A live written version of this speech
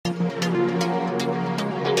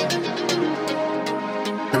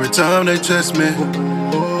Every time they test me,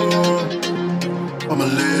 I'ma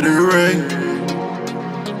let it rain.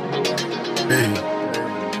 Hey,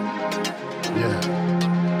 yeah,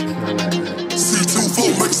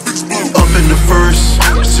 up in the first,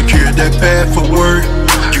 secure that bag for work.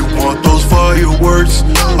 You want those fireworks?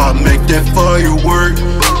 I make that firework.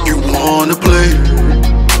 You wanna play?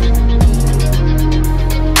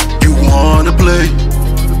 You wanna play?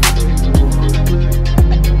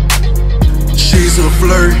 She's a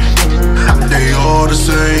flirt, they all the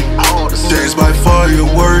same. Days by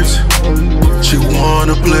fireworks. She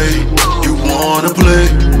wanna play, you wanna play.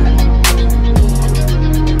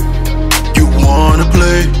 You wanna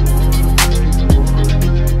play.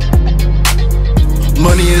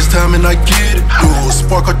 Money is time and I get it, yo.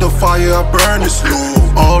 Spark out the fire, I burn it slow.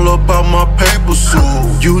 All about my paper, so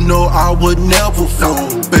you know I would never fall.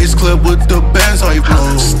 Bass clip with the bands I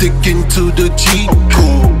blow. Sticking to the G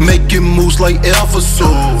code, making moves like ever so.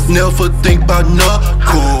 Never think about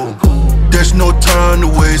knuckle. There's no time to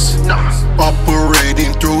waste.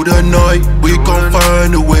 Operating through the night, we gon'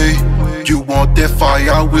 find a way. You want that fire,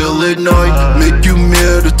 I will ignite. Make you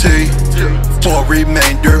meditate for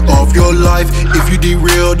remainder of your life. If you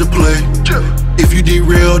derail the play, if you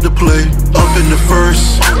derail the play. Up in the first,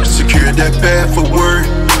 secure that bag for work.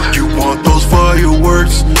 You want those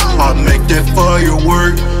fireworks? I make that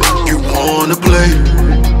firework. You wanna play?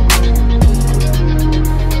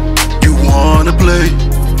 You wanna play?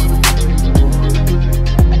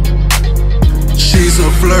 She's a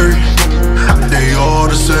flirt, they all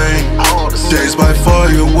the same. Days by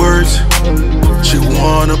fireworks. She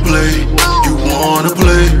wanna play, you wanna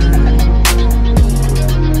play.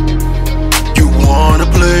 You wanna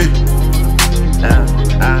play.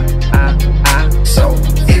 So,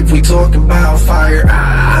 if we talking about fire,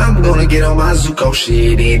 I'm gonna get on my Zuko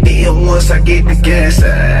shit. And then once I get the gas,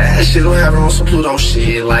 shit'll have her on some Pluto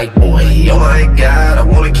shit. Like, boy, oh my god, I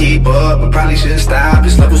wanna keep up, but probably shouldn't stop.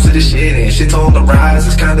 It's levels to the shit and shit's on the rise.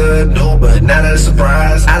 It's kinda new, but not a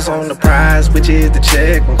surprise. Eyes on the prize, which is the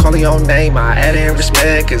check. When calling your name, I add in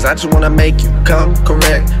respect, cause I just wanna make you come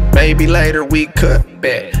correct. Maybe later we could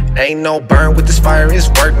bet. Ain't no burn with this fire, it's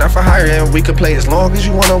work, not for hire. And we could play as long as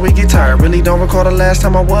you wanna, we get tired. Really don't recall the last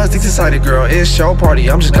time I was this excited, girl. It's show party,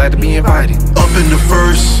 I'm just glad to be invited. Up in the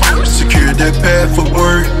first, secure that bag for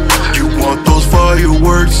work. You want those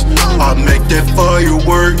fireworks? I make that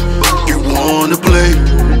firework. You wanna play?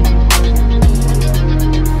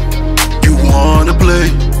 You wanna play?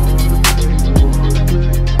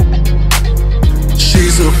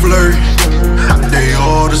 She's a flirt, they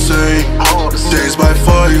all the same. Days by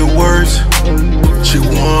fireworks. She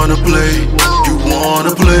wanna play, you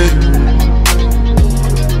wanna play.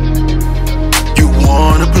 You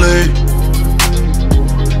wanna play.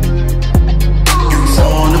 You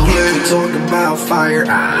wanna play. Talking about fire,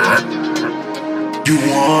 You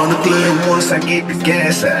wanna play. and once I get the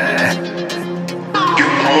gas, You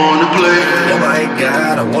wanna play. oh my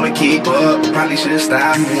god, I wanna keep up, but probably should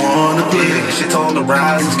stop. You wanna play. Yeah, shit's on the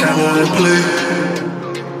rise, it's You kinda wanna play.